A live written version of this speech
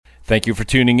Thank you for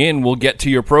tuning in. We'll get to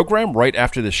your program right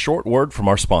after this short word from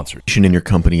our sponsors. In your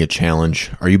company a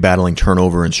challenge? Are you battling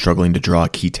turnover and struggling to draw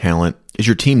key talent? Is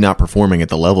your team not performing at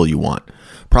the level you want?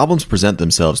 Problems present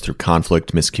themselves through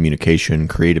conflict, miscommunication,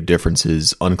 creative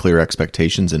differences, unclear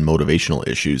expectations, and motivational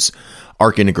issues.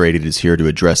 ARC Integrated is here to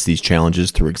address these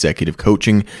challenges through executive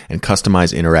coaching and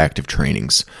customized interactive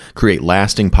trainings. Create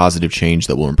lasting positive change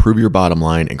that will improve your bottom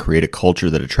line and create a culture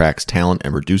that attracts talent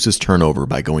and reduces turnover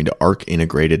by going to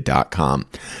arcintegrated.com.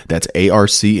 That's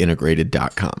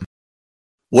arcintegrated.com.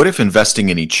 What if investing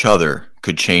in each other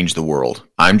could change the world?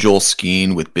 I'm Joel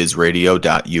Skeen with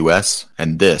bizradio.us,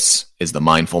 and this is the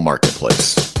Mindful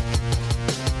Marketplace.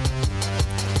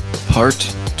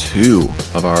 Part 2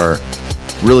 of our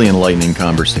really enlightening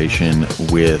conversation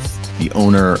with the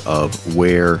owner of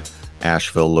Ware,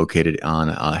 Asheville, located on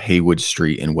Haywood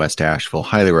Street in West Asheville.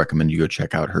 Highly recommend you go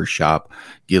check out her shop,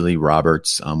 Gillie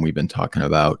Roberts. We've been talking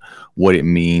about what it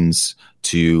means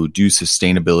to do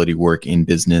sustainability work in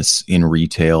business, in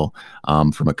retail,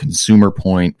 from a consumer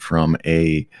point, from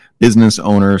a business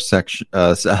owner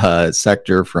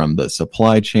sector, from the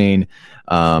supply chain.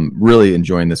 Really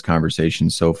enjoying this conversation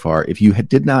so far. If you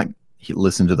did not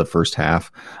listen to the first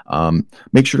half,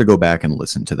 make sure to go back and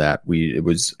listen to that. It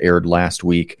was aired last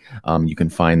week. You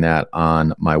can find that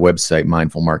on my website,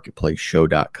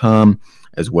 mindfulmarketplaceshow.com,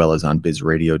 as well as on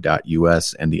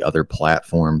bizradio.us and the other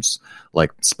platforms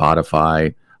like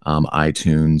Spotify,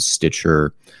 iTunes,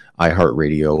 Stitcher,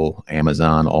 iHeartRadio,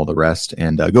 Amazon, all the rest.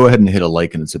 And go ahead and hit a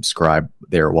like and subscribe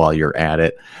there while you're at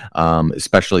it,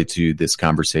 especially to this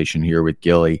conversation here with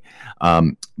Gillie.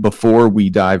 Before we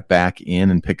dive back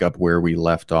in and pick up where we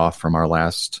left off from our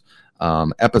last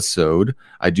episode,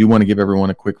 I do want to give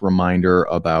everyone a quick reminder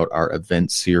about our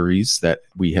event series that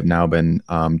we have now been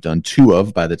done 2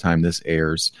 of by the time this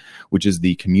airs, which is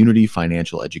the Community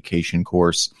Financial Education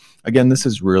course. Again, this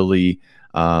is really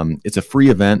it's a free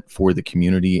event for the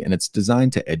community, and it's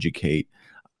designed to educate.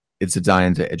 It's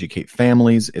designed to educate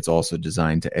families. It's also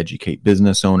designed to educate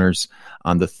business owners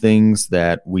on the things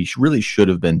that we really should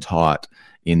have been taught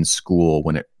in school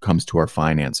when it comes to our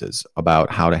finances, about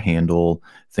how to handle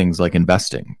things like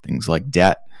investing, things like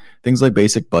debt, things like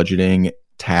basic budgeting,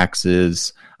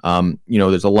 taxes.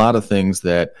 There's a lot of things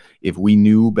that if we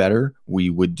knew better, we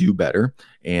would do better,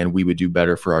 and we would do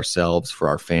better for ourselves, for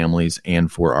our families,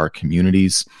 and for our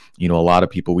communities. A lot of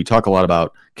people, we talk a lot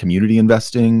about community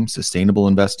investing, sustainable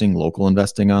investing, local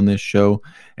investing on this show.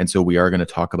 And so we are going to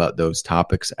talk about those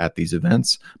topics at these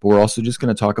events, but we're also just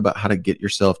going to talk about how to get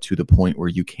yourself to the point where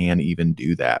you can even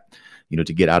do that,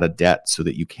 to get out of debt so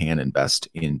that you can invest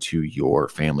into your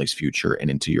family's future and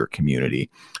into your community.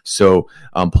 So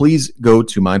please go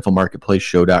to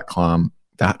mindfulmarketplaceshow.com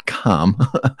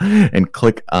and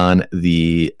click on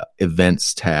the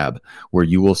events tab, where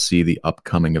you will see the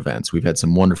upcoming events. We've had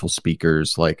some wonderful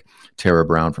speakers like Tara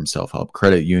Brown from Self-Help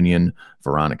Credit Union,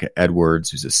 Veronica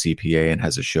Edwards, who's a CPA and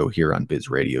has a show here on Biz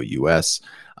Radio US,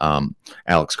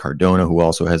 Alex Cardona, who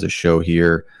also has a show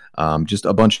here. Just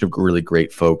a bunch of really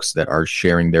great folks that are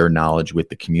sharing their knowledge with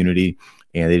the community.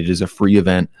 And it is a free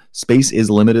event. Space is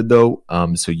limited, though,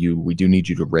 so we do need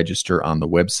you to register on the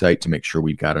website to make sure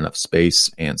we've got enough space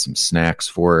and some snacks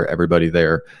for everybody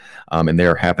there. And they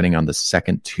are happening on the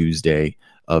second Tuesday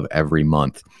of every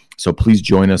month. So please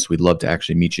join us. We'd love to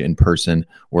actually meet you in person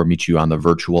or meet you on the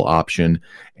virtual option,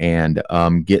 and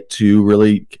get to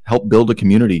really help build a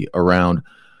community around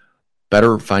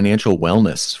better financial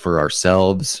wellness for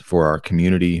ourselves, for our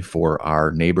community, for our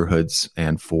neighborhoods,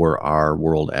 and for our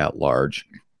world at large.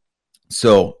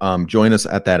 So join us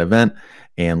at that event,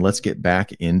 and let's get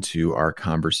back into our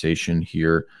conversation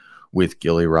here with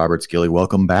Gillie Roberts. Gillie,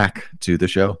 welcome back to the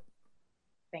show.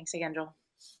 Thanks again, Joel.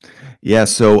 Yeah,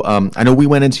 so I know we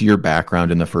went into your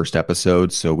background in the first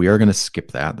episode, so we are going to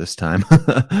skip that this time.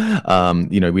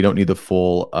 We don't need the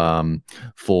full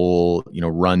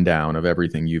rundown of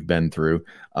everything you've been through.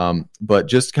 But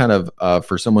just kind of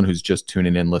for someone who's just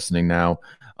tuning in, listening now,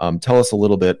 tell us a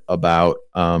little bit about,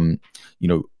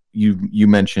 you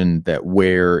mentioned that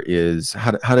Ware is,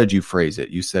 how did you phrase it?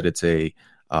 You said it's a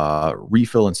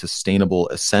refill and sustainable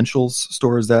essentials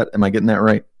store. Am I getting that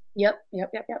right? Yep.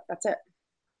 That's it.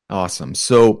 Awesome.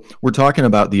 So we're talking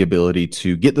about the ability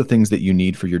to get the things that you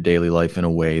need for your daily life in a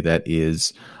way that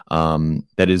is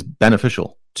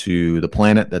beneficial to the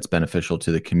planet, that's beneficial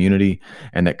to the community,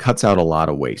 and that cuts out a lot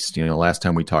of waste. Last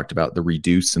time we talked about the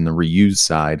reduce and the reuse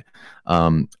side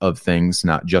of things,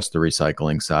 not just the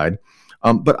recycling side.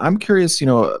 But I'm curious,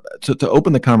 to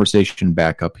open the conversation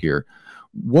back up here,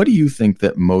 what do you think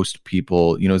that most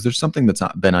people, is there something that's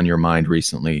not been on your mind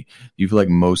recently you feel like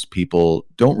most people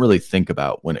don't really think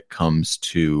about when it comes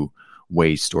to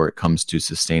waste or it comes to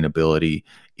sustainability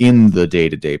in the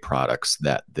day-to-day products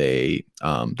that they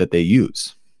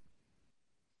use?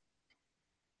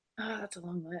 Oh, that's a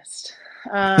long list.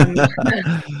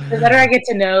 The better I get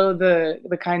to know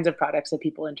the kinds of products that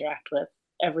people interact with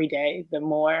every day, the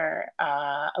more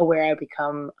aware I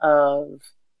become of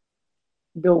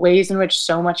the ways in which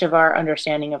so much of our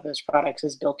understanding of those products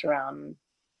is built around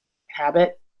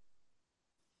habit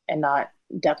and not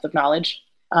depth of knowledge.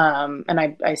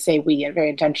 And I say we very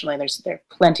intentionally. There are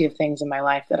plenty of things in my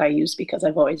life that I use because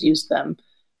I've always used them.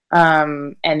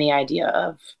 And the idea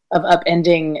of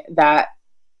upending that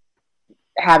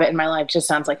habit in my life just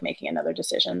sounds like making another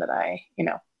decision that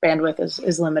bandwidth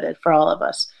is limited for all of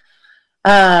us.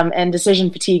 And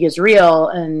decision fatigue is real.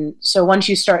 And so once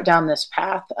you start down this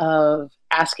path of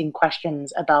asking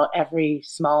questions about every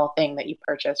small thing that you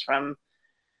purchase, from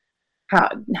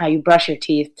how you brush your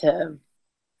teeth to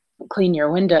clean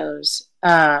your windows,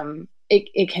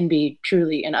 it can be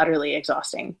truly and utterly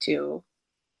exhausting to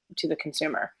the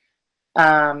consumer.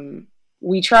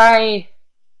 We try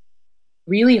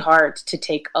really hard to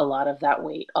take a lot of that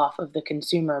weight off of the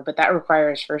consumer, but that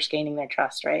requires first gaining their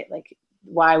trust, right? Like,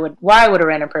 why would a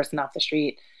random person off the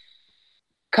street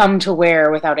come to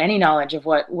Ware without any knowledge of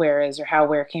what Ware is or how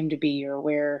Ware came to be or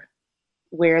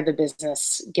where the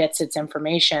business gets its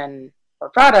information or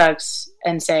products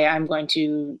and say, I'm going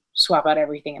to swap out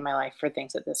everything in my life for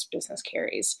things that this business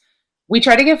carries? We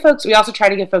also try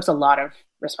to give folks a lot of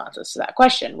responses to that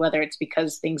question, whether it's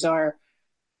because things are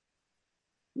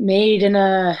made in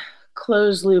a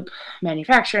closed loop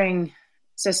manufacturing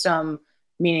system,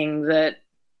 meaning that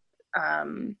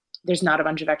there's not a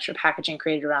bunch of extra packaging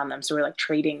created around them. So we're like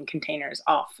trading containers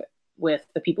off with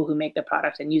the people who make the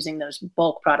product and using those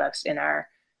bulk products in our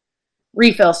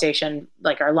refill station,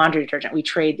 like our laundry detergent. We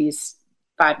trade these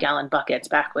 5-gallon buckets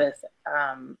back with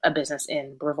a business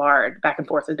in Brevard, back and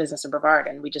forth with business in Brevard.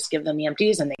 And we just give them the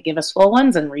empties and they give us full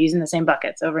ones, and we're using the same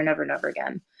buckets over and over and over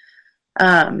again.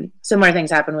 Similar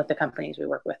things happen with the companies we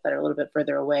work with that are a little bit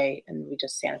further away, and we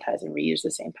just sanitize and reuse the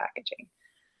same packaging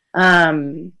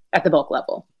at the bulk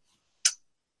level.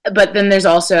 But then there's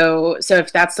also, so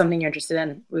if that's something you're interested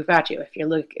in, we've got you.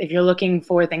 If you're looking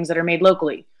for things that are made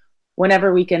locally,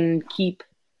 whenever we can keep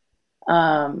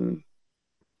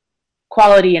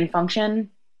quality and function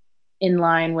in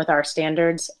line with our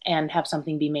standards and have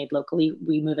something be made locally,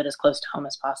 we move it as close to home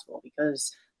as possible,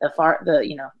 because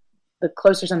the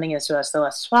closer something is to us, the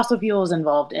less fossil fuels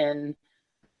involved in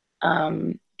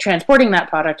transporting that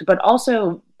product, but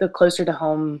also the closer to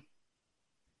home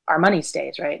our money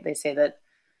stays, right? They say that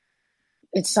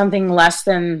it's something less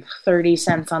than 30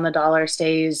 cents on the dollar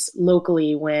stays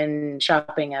locally when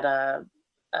shopping at a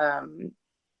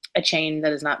chain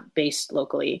that is not based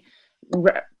locally,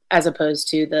 as opposed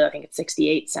to I think it's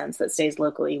 68 cents that stays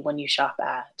locally when you shop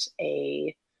at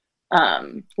a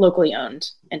locally owned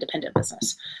independent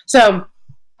business. So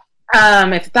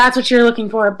if that's what you're looking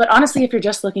for, but honestly, if you're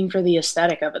just looking for the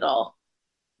aesthetic of it all,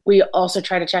 we also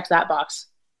try to check that box.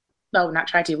 No, not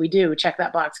try to, we do check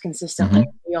that box consistently.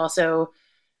 Mm-hmm. We also,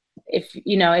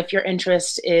 if your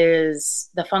interest is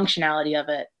the functionality of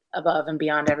it above and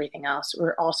beyond everything else,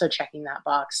 we're also checking that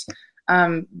box.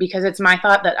 Because it's my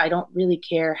thought that I don't really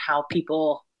care how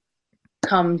people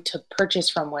come to purchase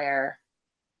from Ware,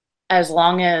 as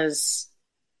long as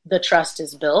the trust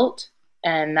is built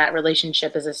and that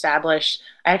relationship is established.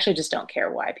 I actually just don't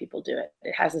care why people do it.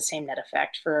 It has the same net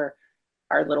effect for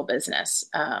our little business,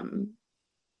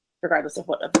 regardless of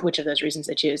which of those reasons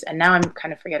they choose. And now I'm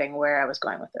kind of forgetting where I was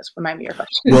going with this. Remind me your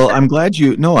question. Well, I'm glad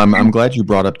you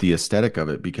brought up the aesthetic of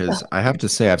it, because I have to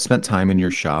say I've spent time in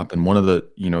your shop, and one of the,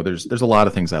 there's a lot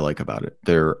of things I like about it.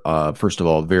 They're, first of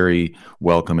all, very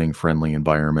welcoming, friendly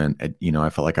environment. I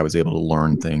felt like I was able to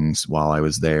learn things while I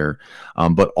was there.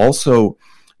 But also,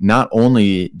 not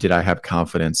only did I have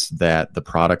confidence that the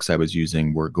products I was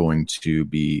using were going to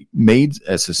be made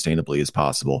as sustainably as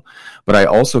possible, but I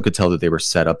also could tell that they were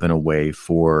set up in a way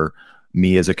for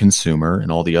me as a consumer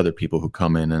and all the other people who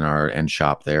come in and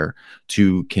shop there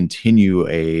to continue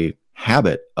a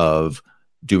habit of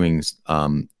doing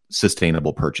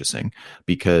sustainable purchasing,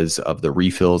 because of the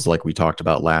refills like we talked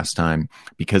about last time,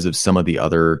 because of some of the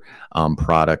other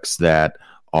products that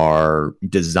are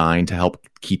designed to help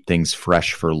keep things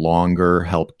fresh for longer,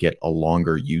 help get a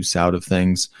longer use out of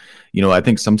things. I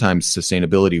think sometimes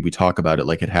sustainability, we talk about it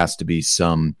like it has to be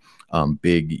some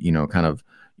big, kind of,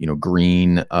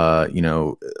 green,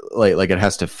 like it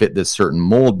has to fit this certain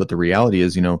mold. But the reality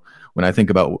is, when I think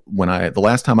about the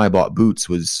last time I bought boots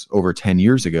was over 10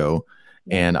 years ago,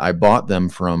 and I bought them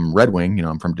from Red Wing.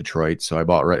 I'm from Detroit, so I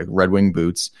bought Red Wing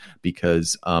boots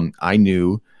because I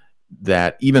knew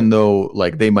that even though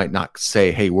like they might not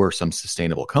say, hey, we're some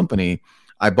sustainable company,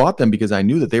 I bought them because I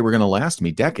knew that they were going to last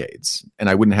me decades and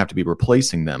I wouldn't have to be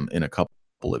replacing them in a couple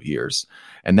of years.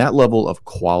 And that level of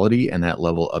quality and that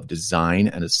level of design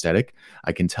and aesthetic,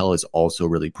 I can tell is also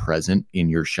really present in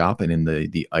your shop and in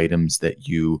the items that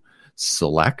you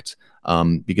select,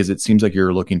 because it seems like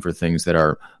you're looking for things that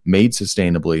are made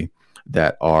sustainably,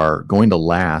 that are going to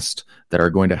last, that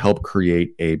are going to help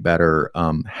create a better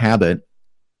habit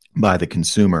by the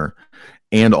consumer,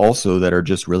 and also that are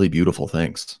just really beautiful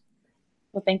things.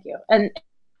 Well, thank you. And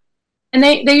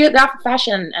they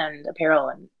fashion and apparel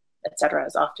and etc.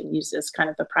 is often used as kind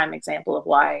of the prime example of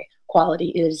why quality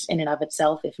is in and of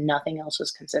itself, if nothing else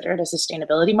was considered, a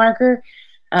sustainability marker.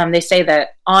 They say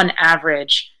that on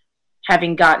average,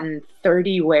 having gotten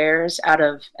 30 wears out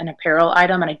of an apparel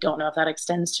item, and I don't know if that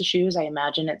extends to shoes, I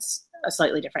imagine it's a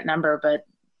slightly different number, but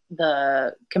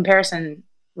the comparison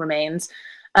remains,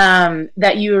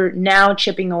 that you're now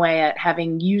chipping away at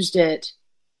having used it,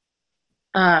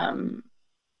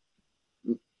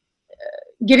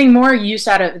 getting more use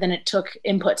out of it than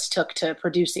inputs took to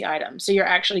produce the item. So you're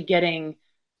actually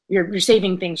you're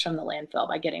saving things from the landfill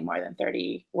by getting more than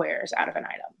 30 wears out of an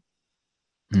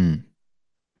item.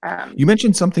 You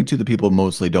mentioned something too that people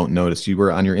mostly don't notice. You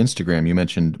were on your Instagram, you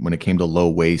mentioned when it came to low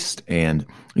waste, and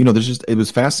it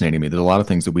was fascinating to me. There's a lot of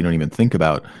things that we don't even think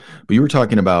about, but you were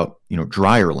talking about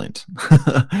dryer lint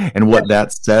and what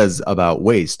that says about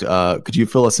waste. Could you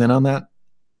fill us in on that?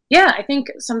 Yeah, I think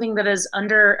something that is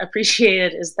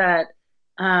underappreciated is that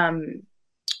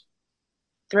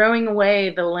throwing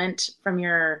away the lint from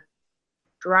your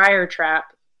dryer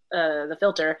trap, the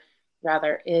filter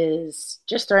rather, is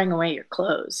just throwing away your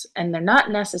clothes. And they're not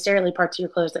necessarily parts of your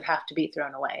clothes that have to be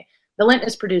thrown away. The lint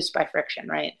is produced by friction,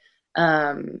 right?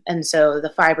 And so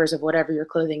the fibers of whatever your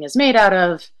clothing is made out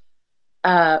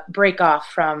of break off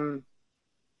from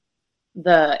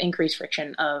the increased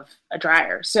friction of a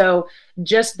dryer. So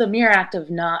just the mere act of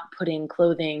not putting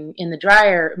clothing in the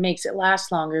dryer makes it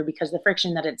last longer, because the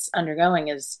friction that it's undergoing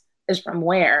is from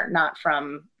wear, not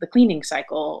from the cleaning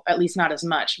cycle, at least not as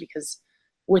much, because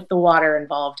with the water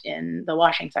involved in the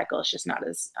washing cycle, it's just not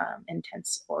as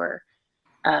intense or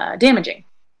damaging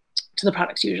to the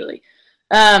products usually.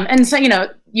 And so,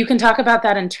 you can talk about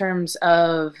that in terms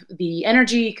of the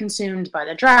energy consumed by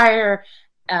the dryer,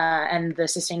 and the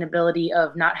sustainability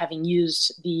of not having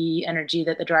used the energy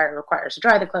that the dryer requires to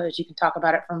dry the clothes. You can talk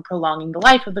about it from prolonging the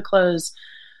life of the clothes.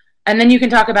 And then you can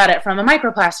talk about it from a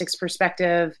microplastics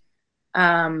perspective,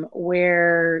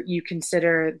 where you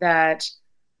consider that,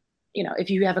 if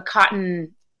you have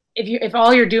if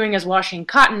all you're doing is washing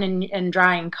cotton and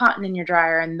drying cotton in your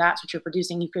dryer, and that's what you're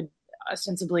producing, you could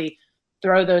ostensibly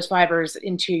throw those fibers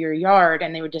into your yard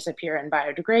and they would disappear and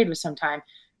biodegrade with some time.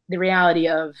 The reality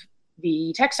of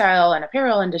the textile and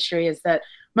apparel industry is that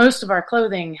most of our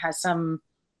clothing has some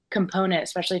component,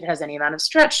 especially if it has any amount of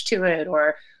stretch to it,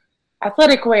 or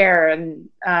athletic wear,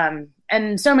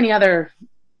 and so many other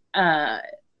kind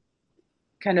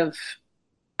of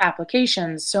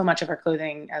applications. So much of our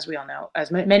clothing, as we all know, as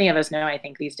many of us know, I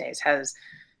think these days, has,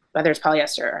 whether it's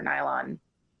polyester or nylon,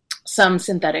 some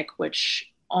synthetic, which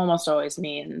almost always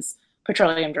means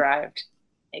petroleum derived,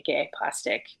 aka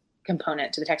plastic,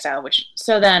 component to the textile,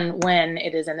 so then when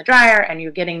it is in the dryer and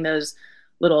you're getting those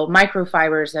little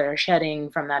microfibers that are shedding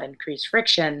from that increased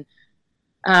friction,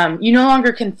 you no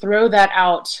longer can throw that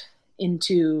out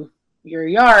into your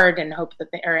yard and hope that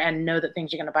and know that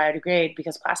things are going to biodegrade,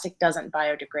 because plastic doesn't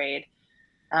biodegrade.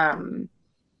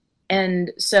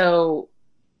 And so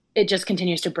it just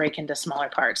continues to break into smaller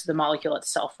parts. The molecule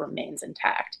itself remains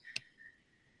intact.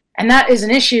 And that is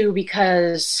an issue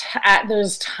because at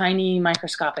those tiny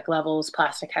microscopic levels,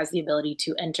 plastic has the ability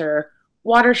to enter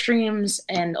water streams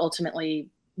and ultimately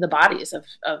the bodies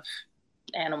of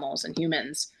animals and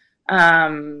humans,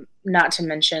 not to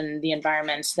mention the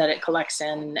environments that it collects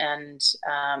in, and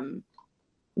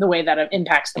the way that it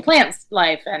impacts the plant's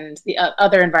life and the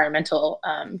other environmental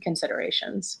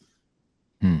considerations.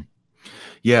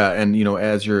 Yeah, and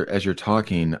as you're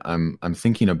talking, I'm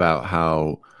thinking about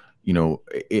how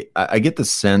I get the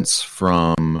sense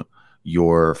from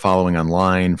your following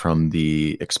online, from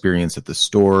the experience at the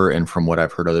store, and from what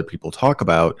I've heard other people talk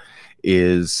about,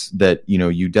 is that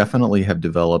you definitely have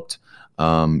developed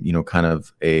kind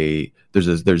of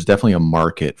there's definitely a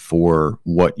market for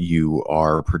what you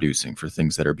are producing, for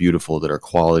things that are beautiful, that are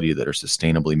quality, that are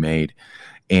sustainably made.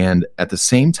 And at the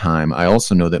same time, I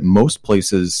also know that most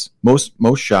places, most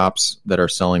shops that are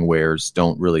selling wares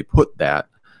don't really put that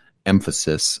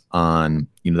emphasis on,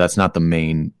 that's not the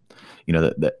main,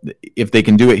 that if they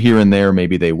can do it here and there,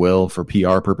 maybe they will for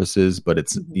PR purposes, but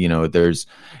it's,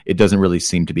 it doesn't really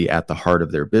seem to be at the heart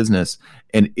of their business.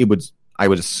 And I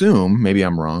would assume, maybe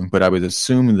I'm wrong, but I would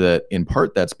assume that in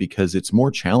part that's because it's more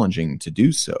challenging to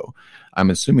do so. I'm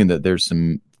assuming that there's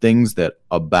some things that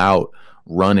about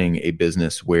running a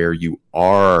business where you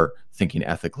are thinking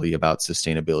ethically about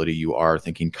sustainability, you are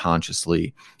thinking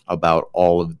consciously about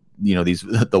all of,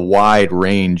 the wide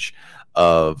range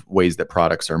of ways that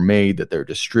products are made, that they're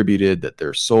distributed, that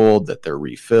they're sold, that they're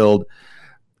refilled.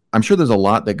 I'm sure there's a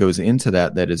lot that goes into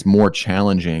that is more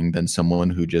challenging than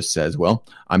someone who just says, well,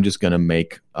 I'm just going to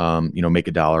make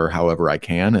a dollar however I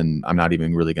can, and I'm not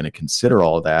even really going to consider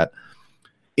all of that.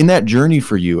 In that journey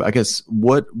for you, I guess,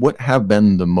 what have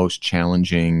been the most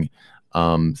challenging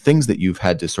things that you've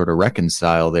had to sort of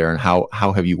reconcile there, and how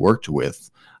have you worked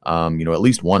with, at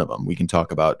least one of them? We can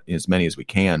talk about as many as we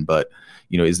can, but,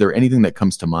 is there anything that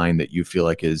comes to mind that you feel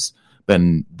like has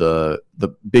been the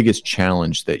biggest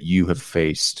challenge that you have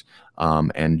faced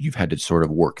and you've had to sort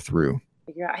of work through?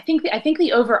 Yeah, I think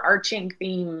the overarching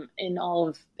theme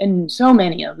in so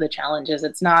many of the challenges,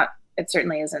 it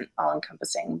certainly isn't all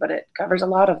encompassing, but it covers a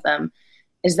lot of them,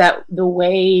 is that the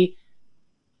way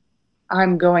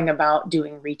I'm going about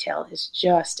doing retail is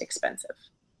just expensive.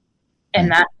 And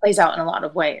that plays out in a lot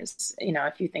of ways.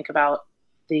 If you think about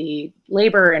the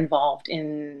labor involved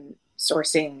in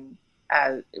sourcing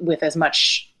with as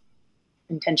much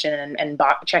intention and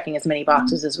checking as many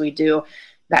boxes as we do,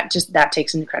 that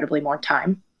takes incredibly more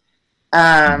time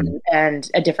and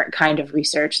a different kind of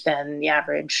research than the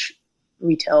average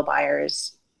retail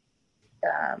buyers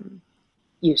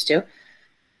used to.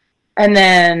 And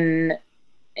then,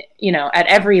 at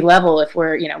every level, if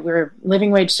we're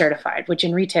living wage certified, which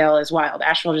in retail is wild.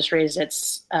 Asheville just raised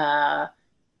its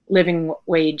living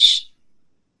wage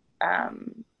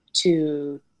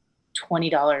to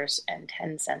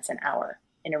 $20.10 an hour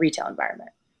in a retail environment,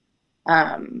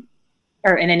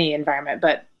 or in any environment,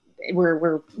 but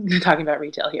we're talking about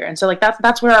retail here. And so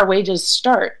that's where our wages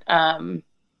start. And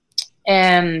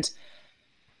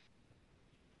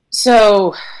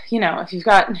so, if you've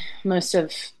got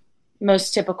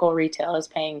most typical retail is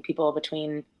paying people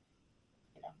between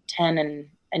 $10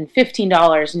 and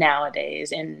 $15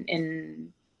 nowadays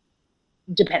in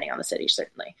depending on the city,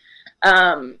 certainly.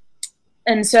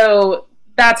 And so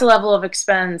that's a level of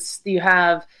expense. You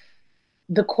have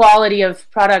the quality of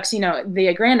products.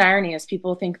 The grand irony is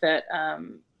people think that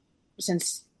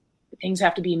since things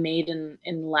have to be made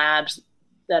in labs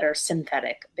that are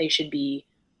synthetic, they should be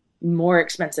more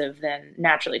expensive than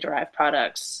naturally derived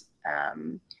products.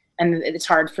 And it's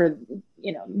hard for,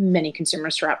 many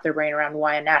consumers to wrap their brain around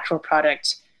why a natural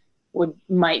product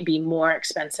might be more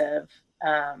expensive.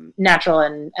 Natural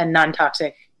and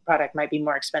non-toxic product might be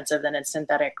more expensive than a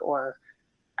synthetic or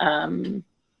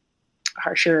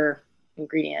harsher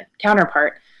ingredient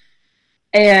counterpart.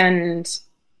 And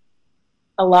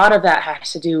a lot of that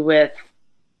has to do with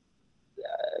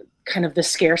kind of the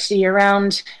scarcity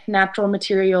around natural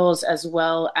materials, as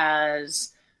well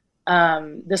as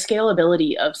the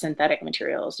scalability of synthetic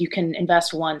materials. You can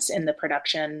invest once in the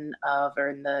production of, or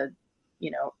in the,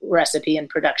 recipe and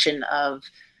production of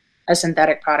a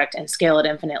synthetic product and scale it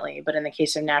infinitely. But in the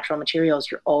case of natural materials,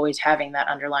 you're always having that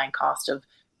underlying cost of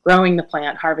growing the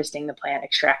plant, harvesting the plant,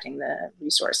 extracting the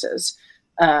resources.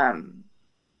 And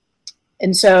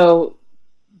so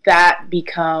that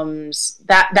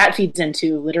feeds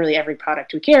into literally every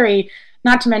product we carry.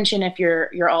 Not to mention if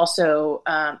you're also,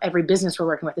 every business we're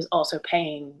working with is also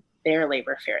paying their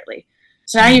labor fairly.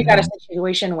 So now you've got a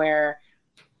situation where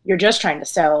you're just trying to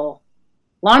sell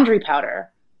laundry powder,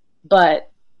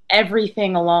 but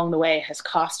everything along the way has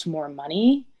cost more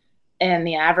money, and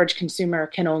the average consumer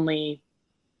can only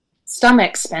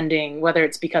stomach spending, whether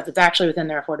it's because it's actually within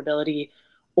their affordability,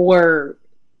 or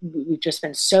we've just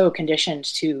been so conditioned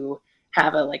to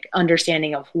have a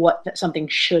understanding of what something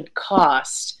should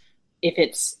cost if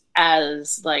it's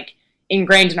as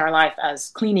ingrained in our life as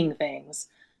cleaning things.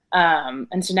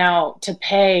 And so now to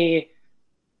pay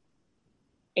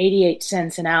 88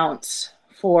 cents an ounce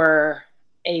for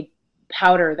a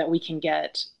powder that we can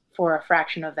get for a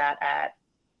fraction of that at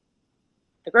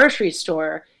the grocery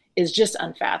store is just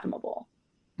unfathomable.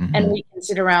 Mm-hmm. And we can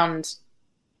sit around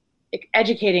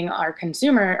educating our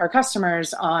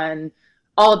customers on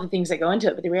all of the things that go into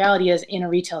it. But the reality is, in a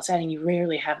retail setting, you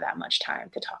rarely have that much time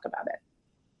to talk about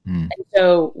it. Mm. And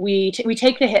so we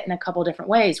take the hit in a couple different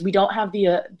ways. We don't have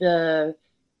the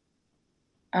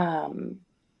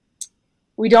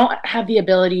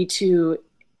ability to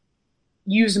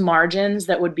use margins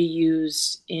that would be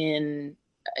used in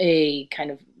a kind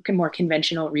of more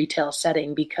conventional retail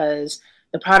setting, because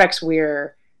the products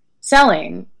we're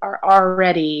selling are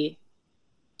already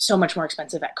so much more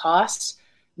expensive at cost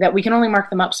that we can only mark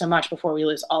them up so much before we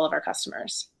lose all of our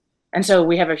customers. And so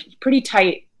we have a pretty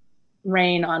tight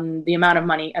rein on the amount of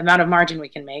margin we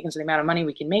can make, and so the amount of money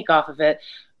we can make off of it.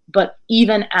 But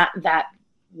even at that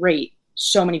rate,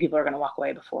 so many people are going to walk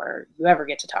away before you ever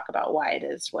get to talk about why it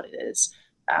is what it is,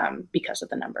 because of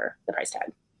the price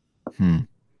tag.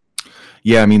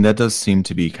 Yeah, I mean, that does seem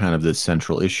to be kind of the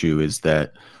central issue, is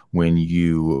that when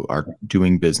you are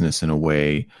doing business in a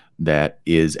way that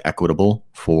is equitable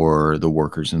for the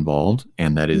workers involved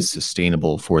and that is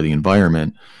sustainable for the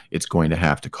environment, it's going to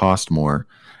have to cost more.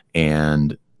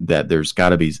 And that there's got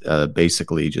to be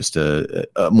basically just a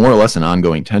more or less an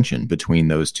ongoing tension between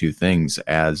those two things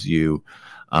as you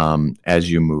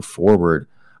move forward.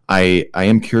 I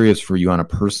am curious for you on a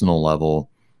personal level,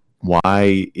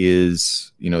 why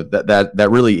is, that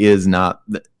really is not,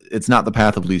 it's not the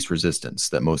path of least resistance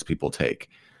that most people take.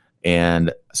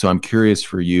 And so I'm curious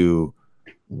for you,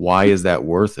 why is that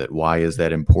worth it? Why is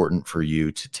that important for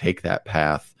you to take that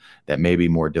path that may be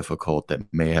more difficult, that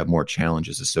may have more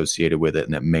challenges associated with it,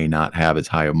 and that may not have as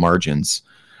high of margins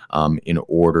in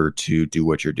order to do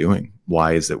what you're doing?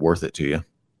 Why is it worth it to you?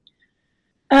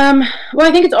 Well,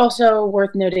 I think it's also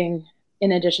worth noting,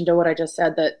 in addition to what I just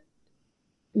said, that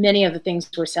many of the things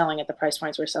we're selling at the price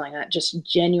points we're selling at just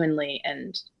genuinely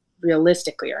and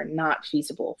realistically are not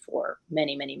feasible for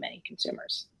many, many, many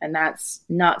consumers. And that's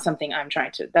not something I'm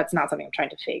trying to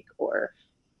fake or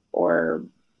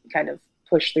kind of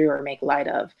push through or make light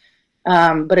of.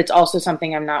 But it's also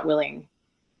something I'm not willing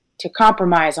to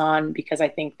compromise on, because I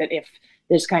think that if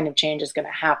this kind of change is going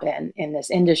to happen in this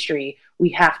industry, we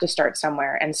have to start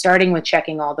somewhere, and starting with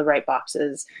checking all the right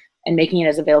boxes and making it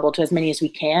as available to as many as we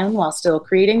can while still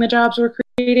creating the jobs we're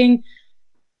creating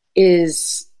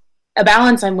is a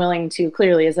balance I'm willing to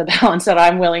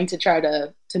try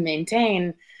to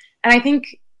maintain. And I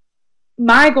think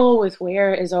my goal with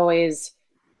Ware is always,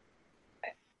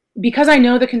 because I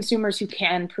know the consumers who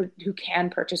can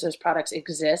purchase those products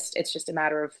exist, it's just a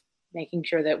matter of making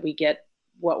sure that we get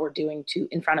what we're doing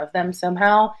in front of them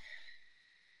somehow,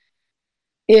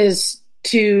 is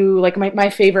to, like, my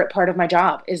favorite part of my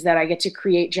job is that I get to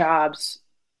create jobs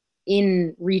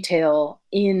in retail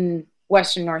in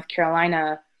Western North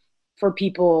Carolina for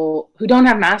people who don't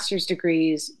have master's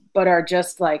degrees, but are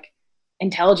just like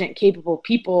intelligent, capable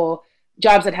people,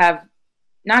 jobs that have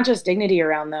not just dignity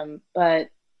around them, but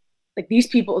like these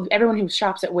people, everyone who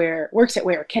shops at Ware, works at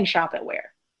Ware, can shop at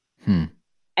Ware.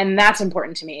 And that's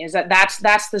important to me, is that's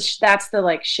the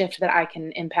like shift that I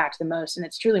can impact the most. And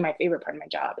it's truly my favorite part of my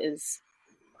job, is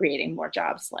creating more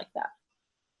jobs like that.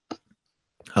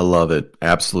 I love it.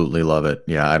 Absolutely love it.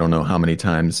 Yeah. I don't know how many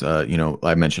times, I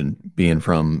mentioned being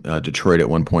from Detroit at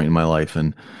one point in my life,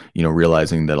 and,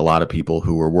 realizing that a lot of people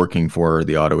who were working for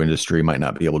the auto industry might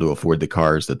not be able to afford the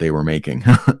cars that they were making.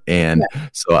 And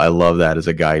so I love that as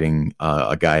a guiding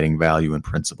value and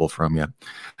principle from you.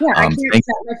 Yeah. I can't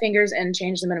snap my fingers and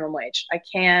change the minimum wage. I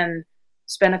can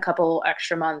spend a couple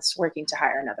extra months working to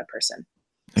hire another person.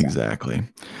 So. Exactly.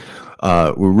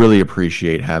 We really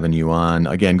appreciate having you on.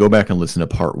 Again, go back and listen to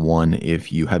part 1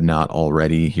 if you have not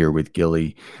already, here with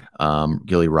Gillie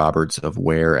Roberts of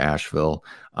Ware, Asheville.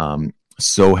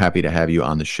 So happy to have you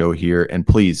on the show here. And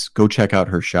please go check out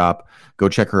her shop. Go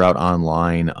check her out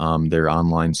online. Their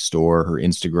online store. Her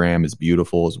Instagram is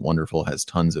beautiful, is wonderful, has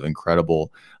tons of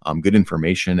incredible, good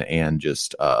information, and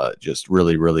just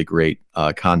really, really great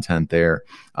content there.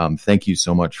 Thank you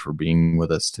so much for being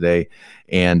with us today.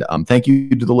 And thank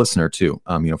you to the listener too,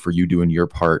 for you doing your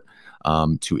part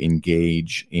to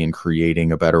engage in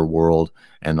creating a better world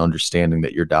and understanding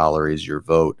that your dollar is your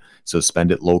vote. So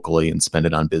spend it locally and spend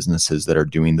it on businesses that are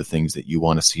doing the things that you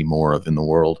want to see more of in the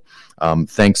world.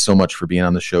 Thanks so much for being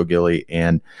on the show, Gillie.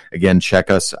 And again, check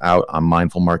us out on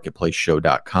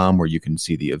mindfulmarketplaceshow.com, where you can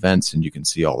see the events and you can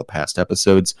see all the past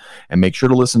episodes. And make sure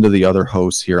to listen to the other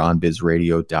hosts here on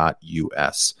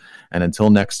bizradio.us. And until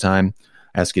next time,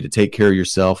 I ask you to take care of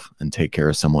yourself and take care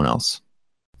of someone else.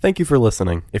 Thank you for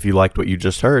listening. If you liked what you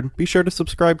just heard, be sure to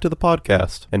subscribe to the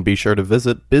podcast, and be sure to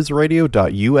visit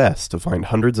bizradio.us to find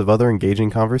hundreds of other engaging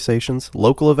conversations,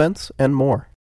 local events, and more.